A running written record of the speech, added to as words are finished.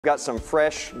Got some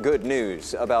fresh good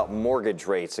news about mortgage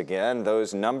rates again.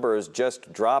 Those numbers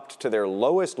just dropped to their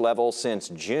lowest level since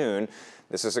June.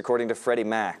 This is according to Freddie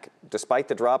Mac. Despite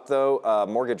the drop, though,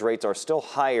 mortgage rates are still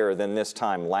higher than this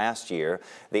time last year.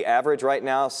 The average right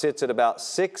now sits at about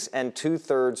 6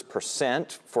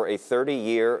 2/3% for a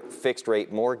 30-year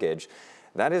fixed-rate mortgage.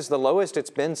 That is the lowest it's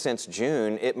been since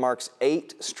June. It marks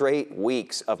 8 straight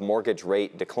weeks of mortgage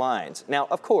rate declines. Now,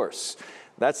 of course,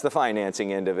 that's the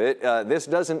financing end of it. This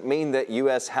doesn't mean that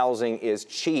U.S. housing is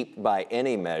cheap by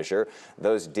any measure.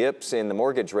 Those dips in the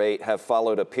mortgage rate have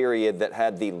followed a period that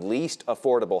had the least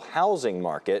affordable housing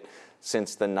market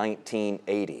since the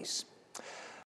 1980s.